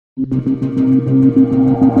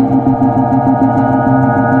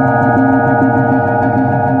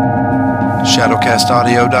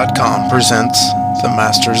ShadowCastAudio.com presents The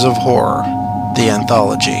Masters of Horror, the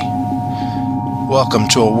Anthology. Welcome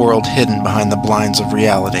to a world hidden behind the blinds of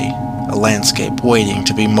reality, a landscape waiting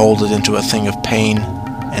to be molded into a thing of pain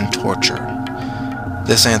and torture.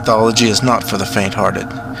 This anthology is not for the faint-hearted.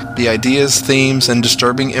 The ideas, themes, and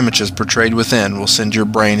disturbing images portrayed within will send your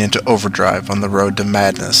brain into overdrive on the road to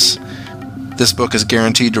madness. This book is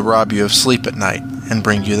guaranteed to rob you of sleep at night and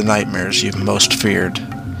bring you the nightmares you've most feared.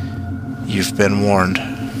 You've been warned.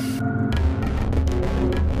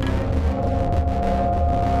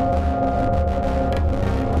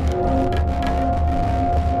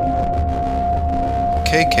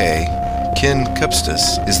 KK, Ken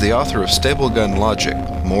Kupstas, is the author of Stable Gun Logic,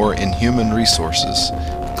 More Inhuman Resources,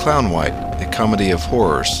 Clown White, a comedy of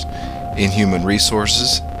horrors, Inhuman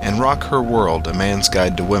Resources, and Rock Her World, A Man's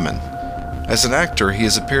Guide to Women. As an actor, he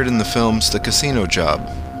has appeared in the films The Casino Job,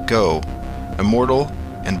 Go, Immortal,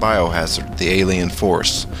 and Biohazard, The Alien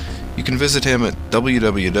Force. You can visit him at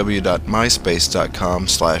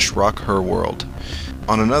www.myspace.com/rockherworld.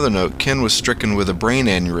 On another note, Ken was stricken with a brain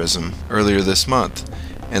aneurysm earlier this month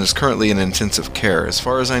and is currently in intensive care. As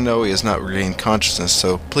far as I know, he has not regained consciousness,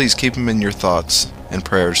 so please keep him in your thoughts and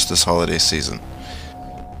prayers this holiday season.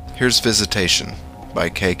 Here's Visitation by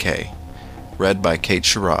KK, read by Kate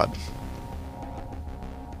Sherrod.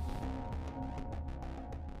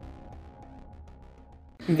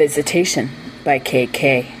 Visitation by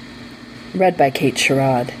KK, read by Kate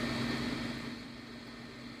Sherrod.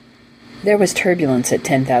 There was turbulence at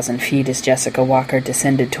 10,000 feet as Jessica Walker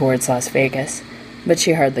descended towards Las Vegas, but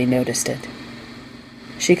she hardly noticed it.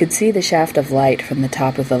 She could see the shaft of light from the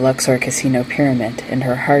top of the Luxor Casino Pyramid, and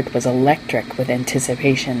her heart was electric with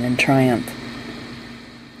anticipation and triumph.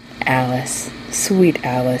 Alice, sweet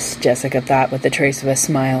Alice, Jessica thought with a trace of a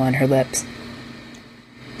smile on her lips.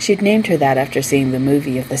 She'd named her that after seeing the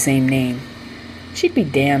movie of the same name. She'd be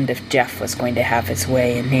damned if Jeff was going to have his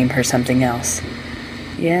way and name her something else.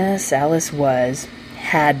 Yes, Alice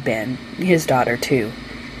had been, his daughter too.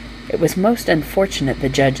 It was most unfortunate the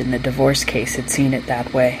judge in the divorce case had seen it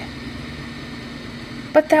that way.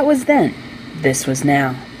 But that was then. This was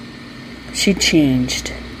now. She'd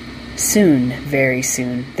changed. Soon, very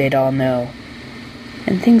soon, they'd all know.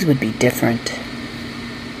 And things would be different.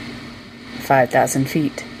 5,000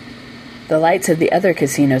 feet. The lights of the other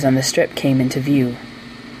casinos on the strip came into view.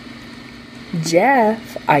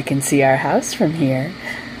 Jeff, I can see our house from here.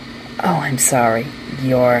 Oh, I'm sorry,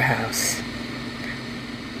 your house.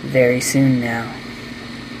 Very soon now.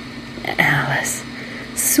 Alice,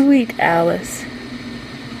 sweet Alice.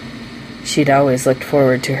 She'd always looked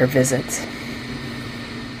forward to her visits.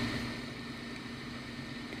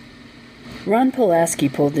 Ron Pulaski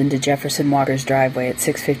pulled into Jefferson Walker's driveway at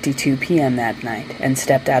 6:52 p.m. that night and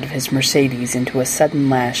stepped out of his Mercedes into a sudden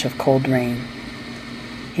lash of cold rain.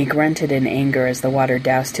 He grunted in anger as the water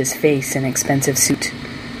doused his face and expensive suit.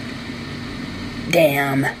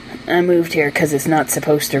 Damn, I moved here 'cause it's not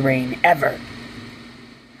supposed to rain, ever.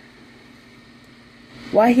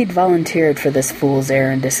 Why he'd volunteered for this fool's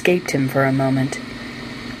errand escaped him for a moment.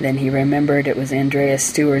 Then he remembered it was Andrea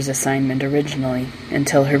Stewart's assignment originally,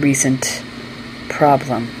 until her recent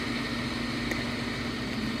problem.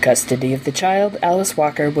 Custody of the child, Alice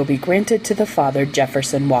Walker, will be granted to the father,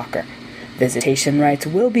 Jefferson Walker. Visitation rights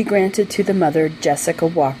will be granted to the mother, Jessica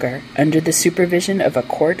Walker, under the supervision of a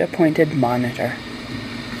court-appointed monitor.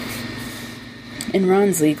 In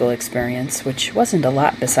Ron's legal experience, which wasn't a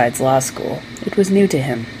lot besides law school, it was new to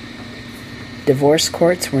him. Divorce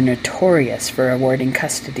courts were notorious for awarding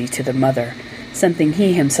custody to the mother, something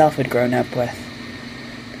he himself had grown up with.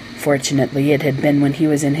 Fortunately, it had been when he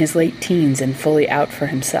was in his late teens and fully out for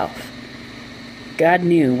himself. God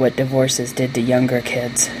knew what divorces did to younger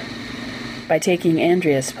kids. By taking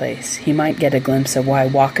Andrea's place, he might get a glimpse of why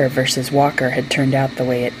Walker versus Walker had turned out the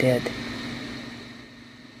way it did.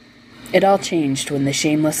 It all changed when the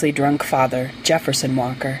shamelessly drunk father, Jefferson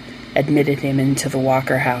Walker, admitted him into the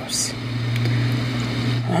Walker house.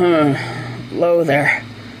 Hello there.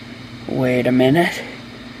 Wait a minute.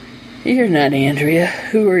 You're not Andrea.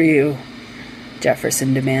 Who are you?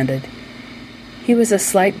 Jefferson demanded. He was a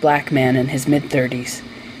slight black man in his mid-30s,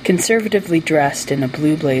 conservatively dressed in a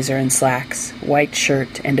blue blazer and slacks, white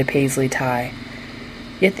shirt, and a paisley tie.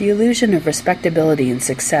 Yet the illusion of respectability and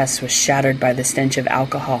success was shattered by the stench of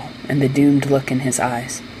alcohol and the doomed look in his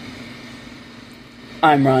eyes.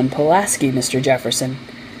 I'm Ron Pulaski, Mr. Jefferson.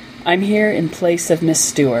 I'm here in place of Miss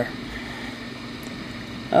Stewart.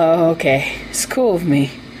 Oh, okay. It's cool of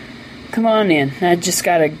me. Come on in. I just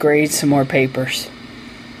gotta grade some more papers.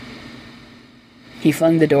 He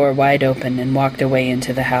flung the door wide open and walked away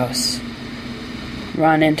into the house.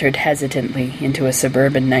 Ron entered hesitantly into a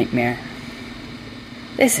suburban nightmare.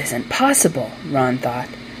 This isn't possible, Ron thought.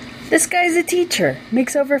 This guy's a teacher,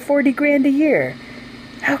 makes over $40,000 a year.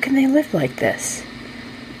 How can they live like this?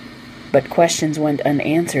 But questions went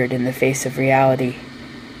unanswered in the face of reality.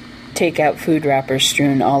 Take-out food wrappers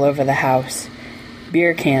strewn all over the house,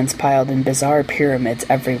 beer cans piled in bizarre pyramids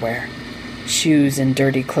everywhere, shoes and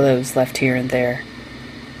dirty clothes left here and there.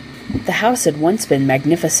 The house had once been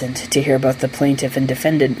magnificent, to hear both the plaintiff and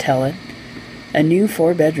defendant tell it. A new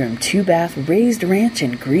 4-bedroom, 2-bath raised ranch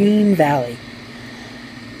in Green Valley.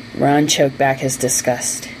 Ron choked back his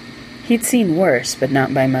disgust. He'd seen worse, but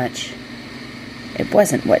not by much. It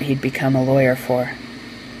wasn't what he'd become a lawyer for.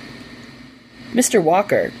 "Mr.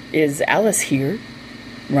 Walker, is Alice here?"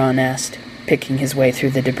 Ron asked, picking his way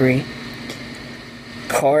through the debris.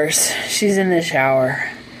 "Course, she's in the shower.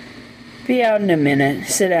 Be out in a minute.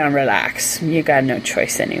 Sit down, relax. You got no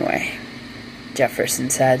choice anyway," Jefferson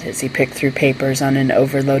said as he picked through papers on an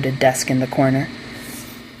overloaded desk in the corner.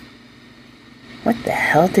 What the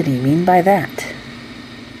hell did he mean by that?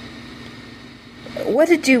 "What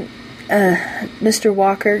did you... Mr.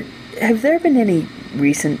 Walker, have there been any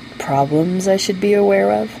recent problems I should be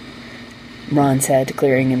aware of?" Ron said,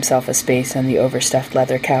 clearing himself a space on the overstuffed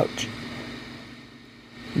leather couch.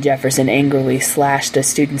 Jefferson angrily slashed a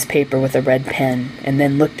student's paper with a red pen and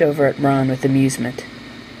then looked over at Ron with amusement.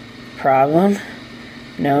 "Problem?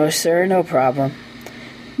 No, sir, no problem.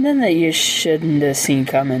 None that you shouldn't have seen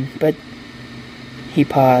coming, but..." He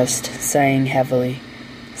paused, sighing heavily,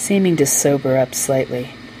 seeming to sober up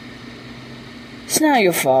slightly. "It's not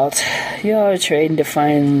your fault. You're trained to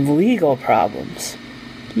find legal problems.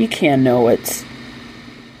 You can't know what's..."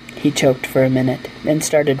 He choked for a minute, then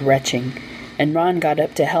started retching, and Ron got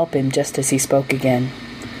up to help him just as he spoke again.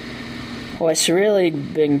 "What's really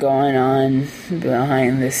been going on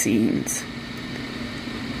behind the scenes?"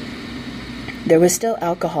 There was still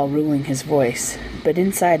alcohol ruling his voice, but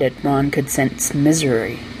inside it Ron could sense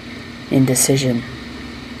misery, indecision,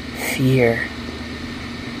 fear.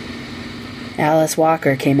 Alice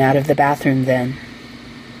Walker came out of the bathroom then.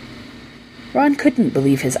 Ron couldn't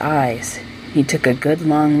believe his eyes. He took a good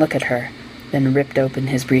long look at her, then ripped open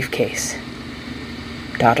his briefcase.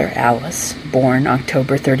 Daughter Alice, born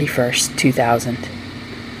October 31st, 2000.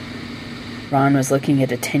 Ron was looking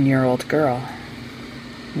at a 10-year-old girl.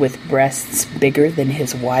 With breasts bigger than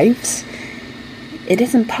his wife's? It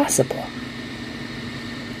isn't possible.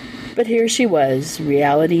 But here she was,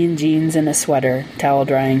 reality in jeans and a sweater, towel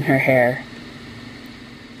drying her hair.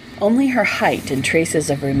 Only her height and traces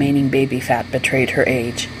of remaining baby fat betrayed her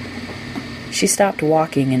age. She stopped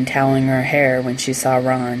walking and toweling her hair when she saw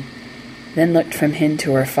Ron, then looked from him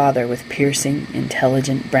to her father with piercing,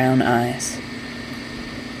 intelligent brown eyes.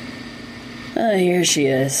 Here she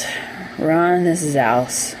is. "Ron, this is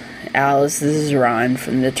Alice. Alice, this is Ron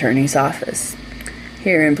from the attorney's office.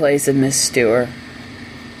 Here in place of Miss Stewart."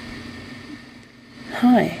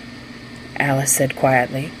 "Hi," Alice said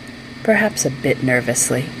quietly, perhaps a bit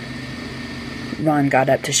nervously. Ron got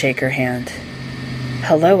up to shake her hand.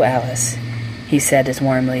 "Hello, Alice," he said as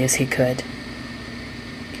warmly as he could.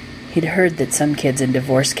 He'd heard that some kids in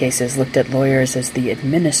divorce cases looked at lawyers as the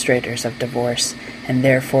administrators of divorce, and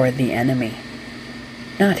therefore the enemy.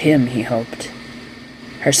 Not him, he hoped.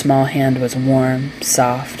 Her small hand was warm,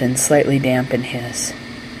 soft, and slightly damp in his.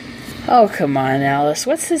 "Oh, come on, Alice,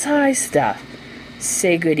 what's this high stuff?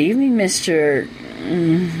 Say good evening, Mr.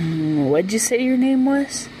 What'd you say your name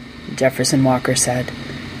was?" Jefferson Walker said.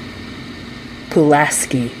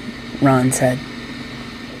 "Pulaski," Ron said.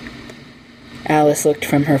 Alice looked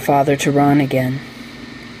from her father to Ron again.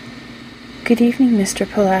 "Good evening, Mr.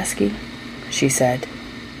 Pulaski," she said.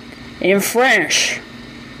 "In French."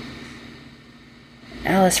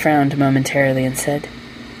 Alice frowned momentarily and said,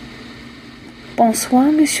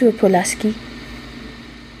 "Bonsoir, Monsieur Pulaski."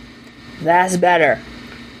 "That's better."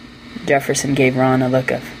 Jefferson gave Ron a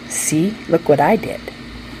look of, "See, look what I did."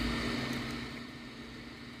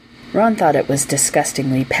 Ron thought it was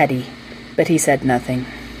disgustingly petty, but he said nothing.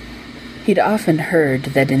 He'd often heard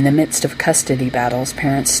that in the midst of custody battles,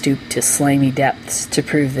 parents stooped to slimy depths to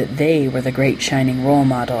prove that they were the great shining role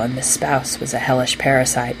model and the spouse was a hellish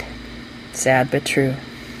parasite. Sad but true.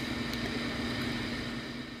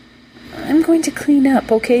 "I'm going to clean up,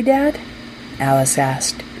 okay, Dad?" Alice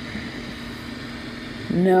asked.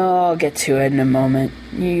 "No, I'll get to it in a moment.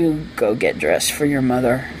 You go get dressed for your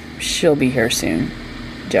mother. She'll be here soon,"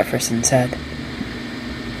 Jefferson said.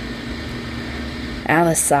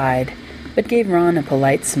 Alice sighed, but gave Ron a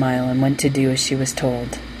polite smile and went to do as she was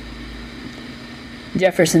told.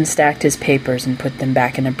 Jefferson stacked his papers and put them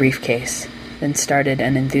back in a briefcase, then started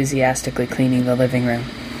unenthusiastically cleaning the living room.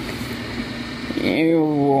 You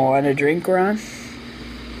want a drink, Ron?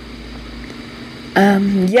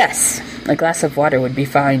 Yes. A glass of water would be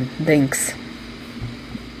fine, thanks.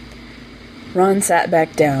 Ron sat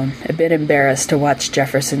back down, a bit embarrassed to watch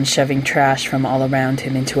Jefferson shoving trash from all around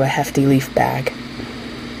him into a hefty leaf bag.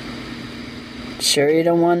 Sure you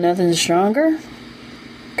don't want nothing stronger?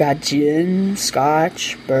 Got gin,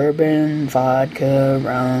 scotch, bourbon, vodka,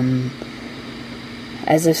 rum.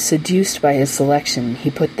 As if seduced by his selection,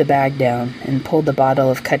 he put the bag down and pulled a bottle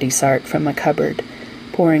of Cutty Sart from a cupboard,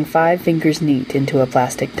 pouring 5 fingers neat into a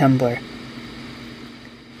plastic tumbler.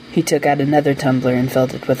 He took out another tumbler and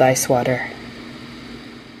filled it with ice water.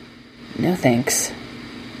 No thanks.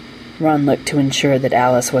 Ron looked to ensure that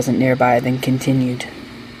Alice wasn't nearby, then continued.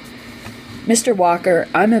 Mr. Walker,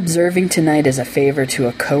 I'm observing tonight as a favor to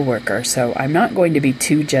a coworker, so I'm not going to be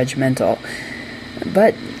too judgmental.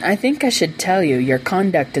 But I think I should tell you, your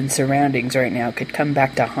conduct and surroundings right now could come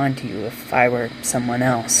back to haunt you if I were someone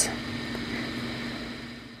else.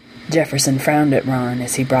 Jefferson frowned at Ron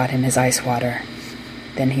as he brought him his ice water.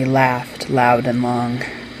 Then he laughed loud and long.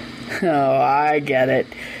 Oh, I get it.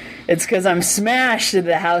 It's 'cause I'm smashed and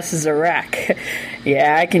the house is a wreck.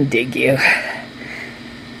 Yeah, I can dig you.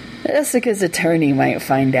 Jessica's attorney might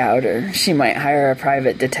find out, or she might hire a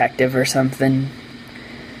private detective or something.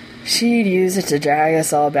 She'd use it to drag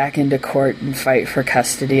us all back into court and fight for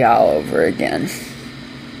custody all over again.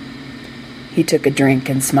 He took a drink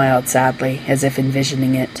and smiled sadly, as if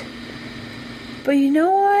envisioning it. But you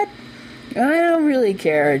know what? I don't really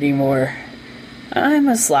care anymore. I'm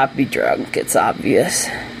a sloppy drunk, it's obvious.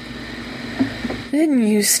 Didn't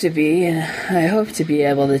used to be, and I hope to be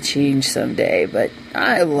able to change someday, but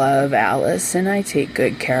I love Alice, and I take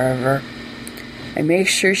good care of her. I make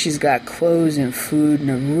sure she's got clothes and food and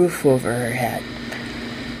a roof over her head.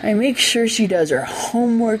 I make sure she does her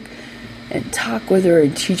homework and talk with her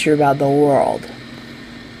and teach her about the world.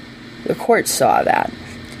 The court saw that.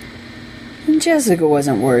 And Jessica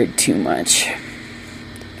wasn't worried too much.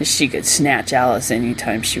 She could snatch Alice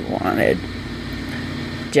anytime she wanted,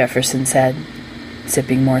 Jefferson said,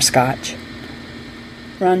 sipping more scotch.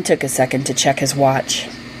 Ron took a second to check his watch.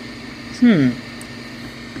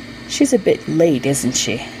 She's a bit late, isn't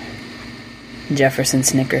she? Jefferson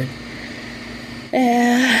snickered.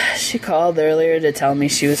 Yeah, she called earlier to tell me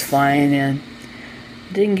she was flying in.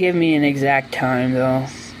 Didn't give me an exact time, though.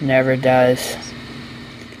 Never does.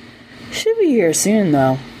 She'll be here soon,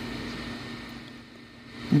 though.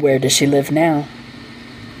 Where does she live now?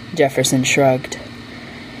 Jefferson shrugged.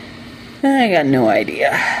 I got no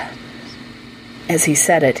idea. As he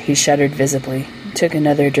said it, he shuddered visibly, took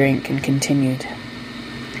another drink, and continued.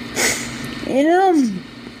 You know,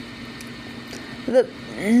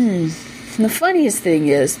 the funniest thing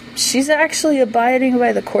is, she's actually abiding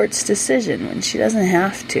by the court's decision when she doesn't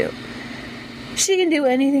have to. She can do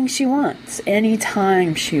anything she wants,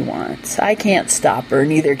 anytime she wants. I can't stop her,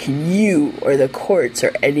 neither can you or the courts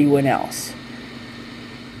or anyone else.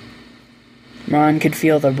 Ron could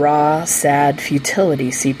feel the raw, sad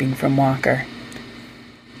futility seeping from Walker.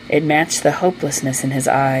 It matched the hopelessness in his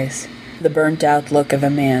eyes, the burnt-out look of a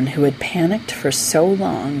man who had panicked for so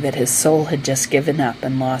long that his soul had just given up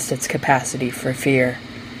and lost its capacity for fear.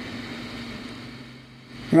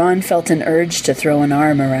 Ron felt an urge to throw an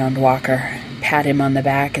arm around Walker, pat him on the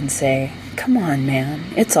back and say, "Come on, man,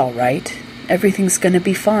 it's all right. Everything's going to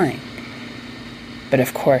be fine." But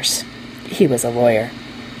of course, he was a lawyer.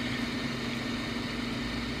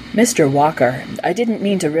 Mr. Walker, I didn't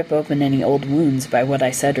mean to rip open any old wounds by what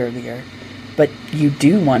I said earlier, but you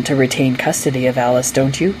do want to retain custody of Alice,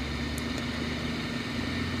 don't you?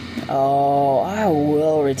 Oh, I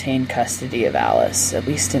will retain custody of Alice, at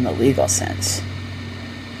least in the legal sense.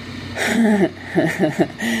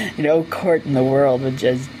 No court in the world would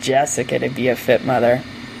judge Jessica to be a fit mother.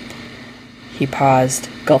 He paused,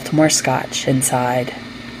 gulped more scotch, and sighed.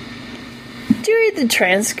 Did you read the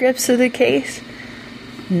transcripts of the case?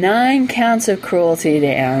 9 counts of cruelty to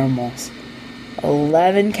animals.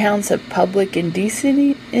 11 counts of public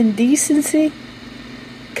indecency?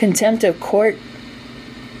 Contempt of court?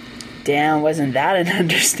 Damn, wasn't that an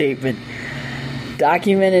understatement?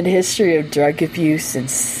 Documented history of drug abuse and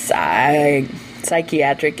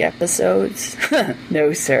psychiatric episodes?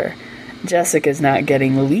 No, sir. Jessica's not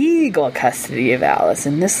getting legal custody of Alice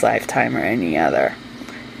in this lifetime or any other.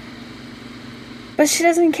 But she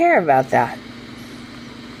doesn't care about that.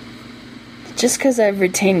 Just because I've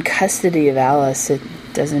retained custody of Alice, it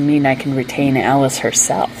doesn't mean I can retain Alice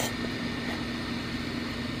herself.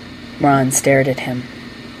 Ron stared at him.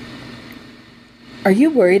 Are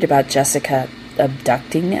you worried about Jessica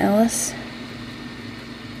abducting Alice?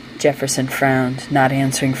 Jefferson frowned, not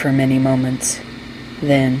answering for many moments.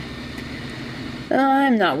 Then,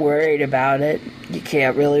 I'm not worried about it. You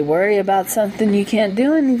can't really worry about something you can't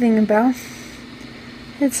do anything about.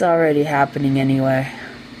 It's already happening anyway.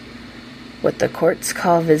 What the courts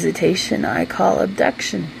call visitation, I call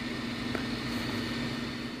abduction.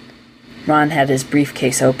 Ron had his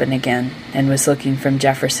briefcase open again and was looking from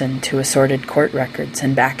Jefferson to assorted court records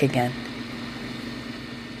and back again.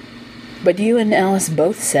 But you and Alice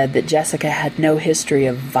both said that Jessica had no history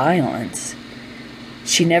of violence.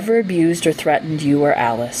 She never abused or threatened you or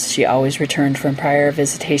Alice. She always returned from prior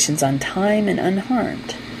visitations on time and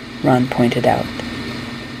unharmed, Ron pointed out.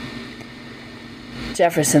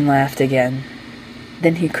 Jefferson laughed again.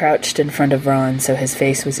 Then he crouched in front of Ron so his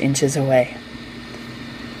face was inches away.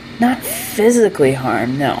 Not physically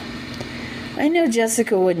harmed, no. I know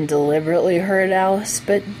Jessica wouldn't deliberately hurt Alice,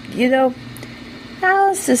 but,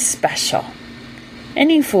 Alice is special.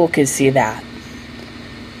 Any fool could see that.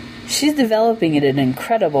 She's developing at an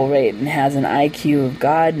incredible rate and has an IQ of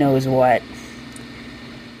God knows what.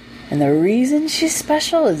 And the reason she's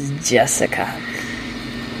special is Jessica.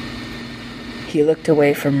 He looked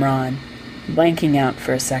away from Ron, blanking out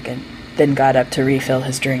for a second, then got up to refill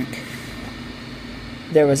his drink.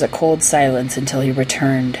 There was a cold silence until he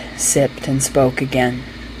returned, sipped, and spoke again.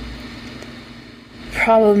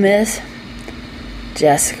 Problem is,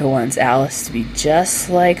 Jessica wants Alice to be just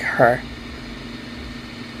like her.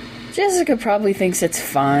 Jessica probably thinks it's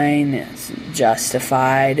fine, it's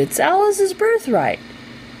justified, it's Alice's birthright.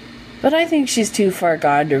 But I think she's too far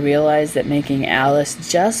gone to realize that making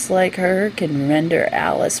Alice just like her can render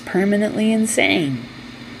Alice permanently insane.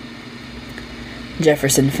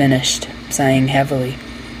 Jefferson finished, sighing heavily,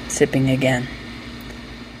 sipping again.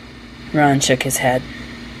 Ron shook his head.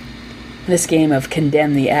 This game of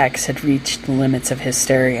Condemn the Ex had reached the limits of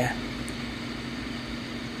hysteria.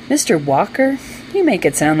 Mr. Walker, you make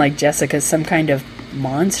it sound like Jessica's some kind of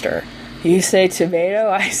monster. You say tomato,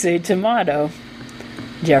 I say tomato.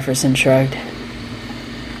 Jefferson shrugged.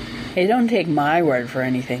 Hey, don't take my word for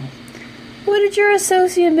anything. What did your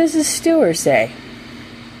associate Mrs. Stewart say?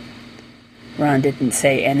 Ron didn't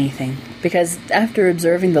say anything, because after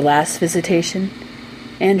observing the last visitation,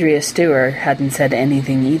 Andrea Stewart hadn't said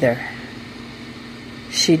anything either.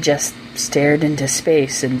 She just stared into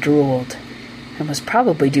space and drooled, and was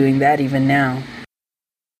probably doing that even now.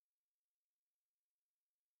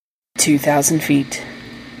 2,000 feet.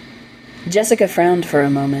 Jessica frowned for a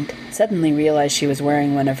moment, suddenly realized she was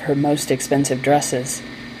wearing one of her most expensive dresses,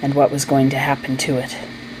 and what was going to happen to it.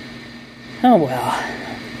 Oh well.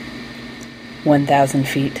 1,000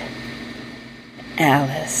 feet.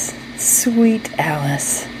 Alice. Sweet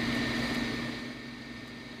Alice.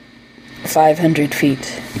 500 feet.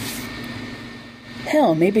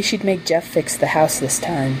 Hell, maybe she'd make Jeff fix the house this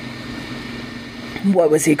time.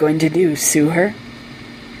 What was he going to do, sue her?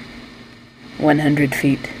 100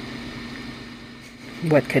 feet.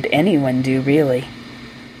 What could anyone do, really?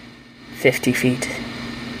 50 feet.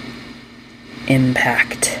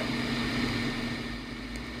 Impact.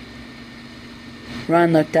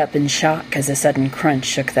 Ron looked up in shock as a sudden crunch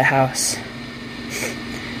shook the house.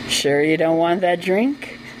 Sure you don't want that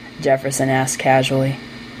drink? Jefferson asked casually.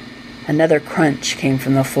 Another crunch came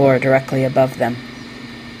from the floor directly above them.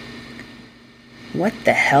 What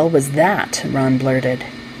the hell was that? Ron blurted.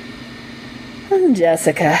 Oh,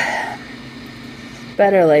 Jessica.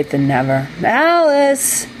 Better late than never.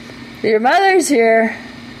 Alice! Your mother's here!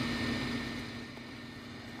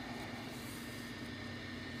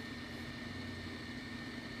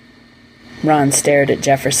 Ron stared at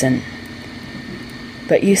Jefferson.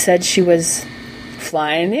 But you said she was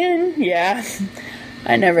flying in, yeah.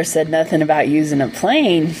 I never said nothing about using a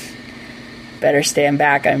plane. Better stand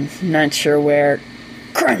back, I'm not sure where.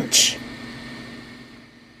 Crunch!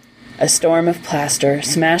 A storm of plaster,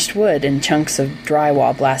 smashed wood, and chunks of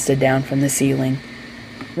drywall blasted down from the ceiling.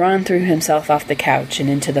 Ron threw himself off the couch and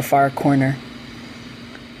into the far corner.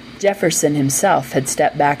 Jefferson himself had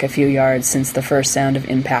stepped back a few yards since the first sound of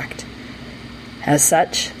impact. As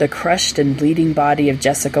such, the crushed and bleeding body of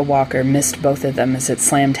Jessica Walker missed both of them as it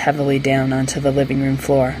slammed heavily down onto the living room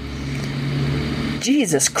floor.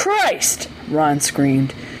 Jesus Christ! Ron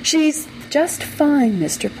screamed. She's just fine,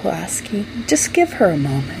 Mr. Pulaski. Just give her a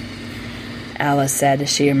moment, Alice said as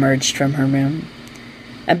she emerged from her room.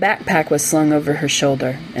 A backpack was slung over her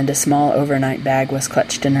shoulder, and a small overnight bag was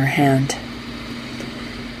clutched in her hand.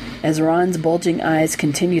 As Ron's bulging eyes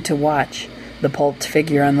continued to watch, the pulped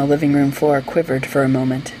figure on the living room floor quivered for a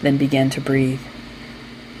moment, then began to breathe.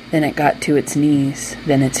 Then it got to its knees,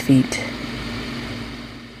 then its feet.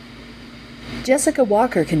 Jessica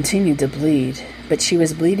Walker continued to bleed, but she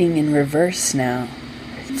was bleeding in reverse now.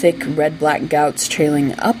 Thick red-black gouts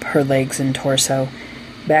trailing up her legs and torso,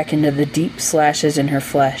 back into the deep slashes in her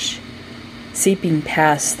flesh, seeping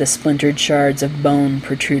past the splintered shards of bone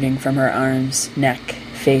protruding from her arms, neck,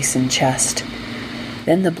 face, and chest.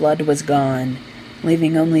 Then the blood was gone,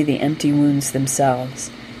 leaving only the empty wounds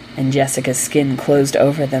themselves, and Jessica's skin closed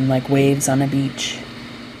over them like waves on a beach.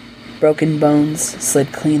 Broken bones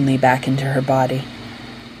slid cleanly back into her body.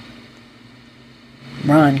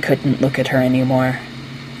 Ron couldn't look at her anymore.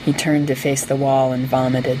 He turned to face the wall and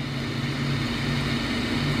vomited.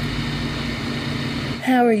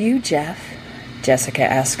 "How are you, Jeff?" Jessica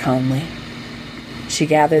asked calmly. She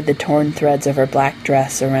gathered the torn threads of her black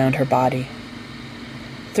dress around her body.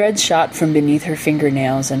 Threads shot from beneath her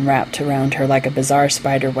fingernails and wrapped around her like a bizarre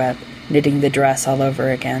spider web, knitting the dress all over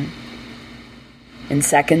again. In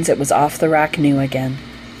seconds, it was off the rack new again.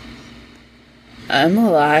 "I'm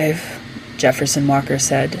alive," Jefferson Walker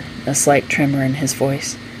said, a slight tremor in his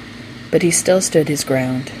voice, but he still stood his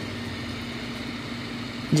ground.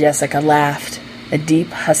 Jessica laughed, a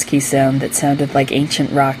deep, husky sound that sounded like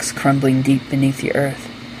ancient rocks crumbling deep beneath the earth.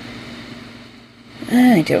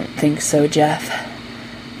 "I don't think so, Jeff.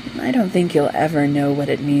 I don't think you'll ever know what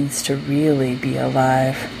it means to really be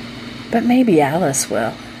alive. But maybe Alice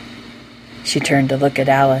will." She turned to look at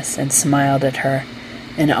Alice and smiled at her,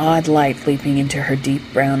 an odd light leaping into her deep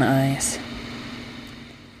brown eyes.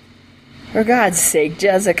 "For God's sake,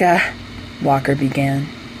 Jessica," Walker began.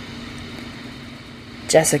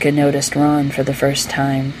 Jessica noticed Ron for the first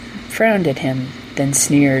time, frowned at him, then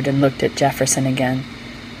sneered and looked at Jefferson again.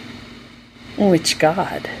 "Which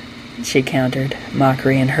God?" she countered,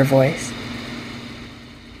 mockery in her voice.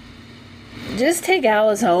 "Just take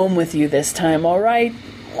Alice home with you this time, all right?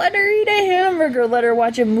 Let her eat a hamburger, let her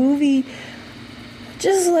watch a movie.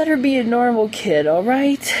 Just let her be a normal kid, all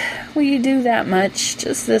right? Will you do that much,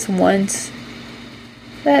 just this once?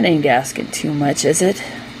 That ain't asking too much, is it?"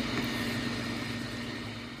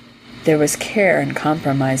 There was care and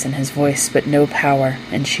compromise in his voice, but no power,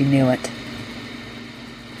 and she knew it.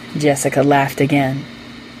 Jessica laughed again.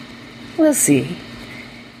 "We'll see.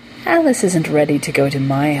 Alice isn't ready to go to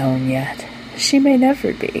my home yet. She may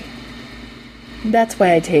never be. That's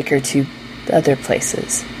why I take her to other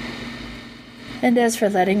places. And as for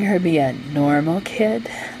letting her be a normal kid,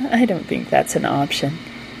 I don't think that's an option.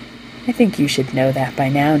 I think you should know that by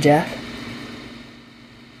now, Jeff."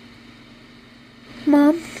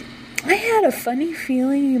 "Mom, I had a funny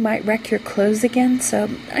feeling you might wreck your clothes again, so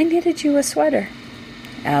I knitted you a sweater,"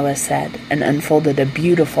 Alice said, and unfolded a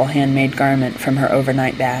beautiful handmade garment from her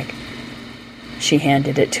overnight bag. She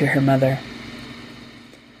handed it to her mother.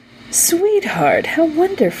 "Sweetheart, how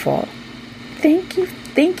wonderful. Thank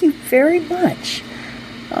you very much.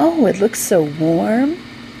 Oh, it looks so warm."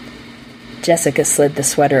 Jessica slid the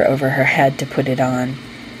sweater over her head to put it on,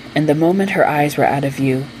 and the moment her eyes were out of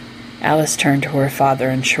view, Alice turned to her father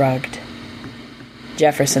and shrugged.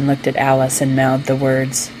 Jefferson looked at Alice and mouthed the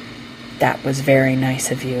words, "That was very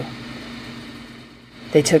nice of you."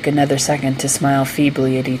 They took another second to smile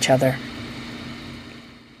feebly at each other.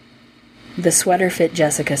 The sweater fit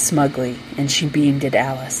Jessica smugly, and she beamed at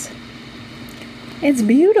Alice. "It's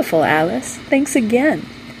beautiful, Alice. Thanks again.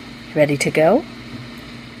 Ready to go?"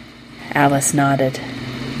 Alice nodded.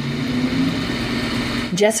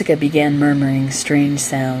 Jessica began murmuring strange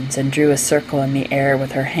sounds and drew a circle in the air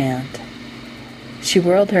with her hand. She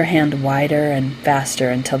whirled her hand wider and faster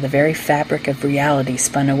until the very fabric of reality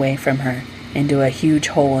spun away from her into a huge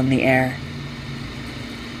hole in the air.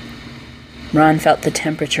 Ron felt the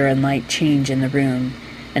temperature and light change in the room,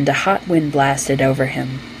 and a hot wind blasted over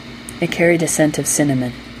him. It carried a scent of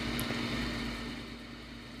cinnamon.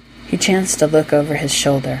 He chanced to look over his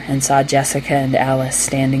shoulder and saw Jessica and Alice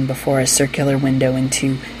standing before a circular window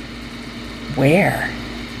into... where?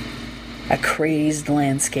 A crazed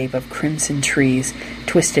landscape of crimson trees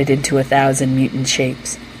twisted into 1,000 mutant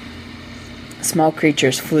shapes. Small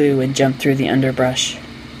creatures flew and jumped through the underbrush.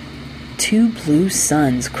 2 blue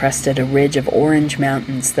suns crested a ridge of orange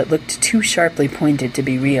mountains that looked too sharply pointed to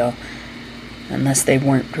be real, unless they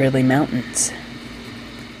weren't really mountains.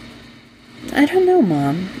 "I don't know,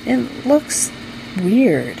 Mom. It looks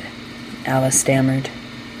weird," Alice stammered.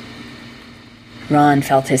 Ron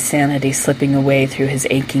felt his sanity slipping away through his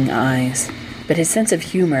aching eyes, but his sense of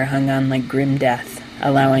humor hung on like grim death,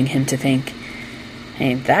 allowing him to think,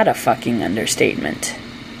 "Ain't that a fucking understatement?"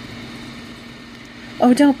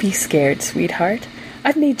 "Oh, don't be scared, sweetheart.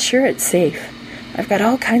 I've made sure it's safe. I've got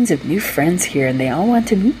all kinds of new friends here, and they all want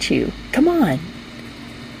to meet you. Come on."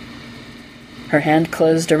 Her hand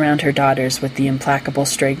closed around her daughter's with the implacable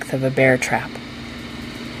strength of a bear trap.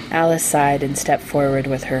 Alice sighed and stepped forward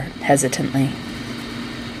with her, hesitantly.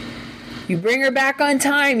 "You bring her back on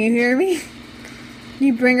time, you hear me?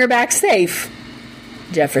 You bring her back safe,"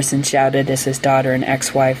 Jefferson shouted as his daughter and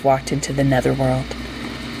ex-wife walked into the netherworld.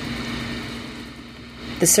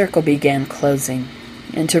 The circle began closing,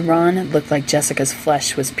 and to Ron it looked like Jessica's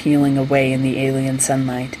flesh was peeling away in the alien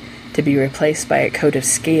sunlight, to be replaced by a coat of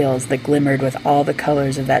scales that glimmered with all the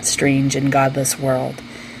colors of that strange and godless world.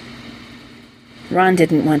 Ron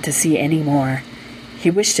didn't want to see any more. He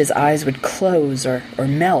wished his eyes would close or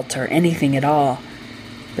melt or anything at all,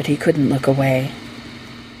 but he couldn't look away.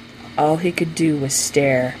 All he could do was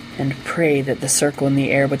stare and pray that the circle in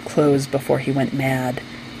the air would close before he went mad.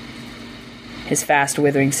 His fast,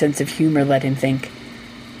 withering sense of humor let him think,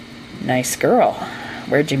 "Nice girl.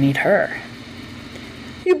 Where'd you meet her?"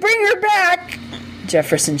 "You bring her back!"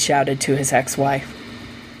 Jefferson shouted to his ex-wife.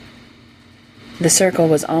 The circle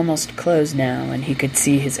was almost closed now, and he could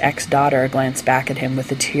see his ex-daughter glance back at him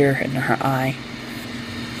with a tear in her eye.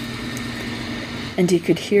 And he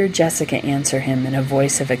could hear Jessica answer him in a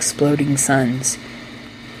voice of exploding suns,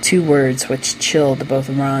 2 words which chilled both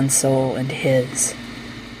Ron's soul and his.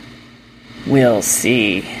 "We'll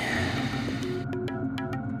see."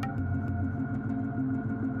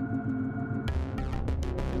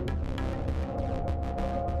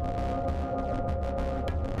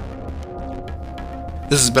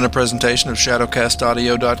 This has been a presentation of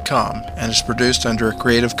ShadowCastAudio.com and is produced under a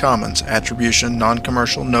Creative Commons Attribution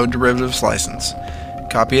Non-Commercial No Derivatives license.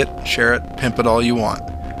 Copy it, share it, pimp it all you want.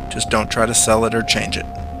 Just don't try to sell it or change it.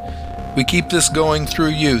 We keep this going through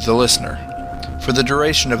you, the listener. For the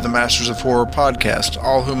duration of the Masters of Horror podcast,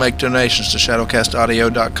 all who make donations to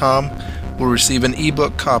ShadowCastAudio.com will receive an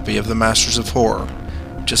ebook copy of the Masters of Horror.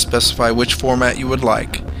 Just specify which format you would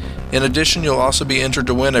like. In addition, you'll also be entered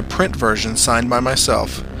to win a print version signed by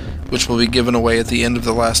myself, which will be given away at the end of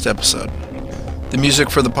the last episode. The music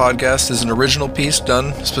for the podcast is an original piece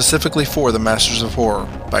done specifically for the Masters of Horror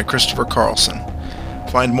by Christopher Carlson.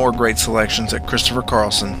 Find more great selections at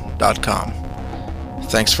ChristopherCarlson.com.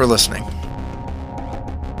 Thanks for listening.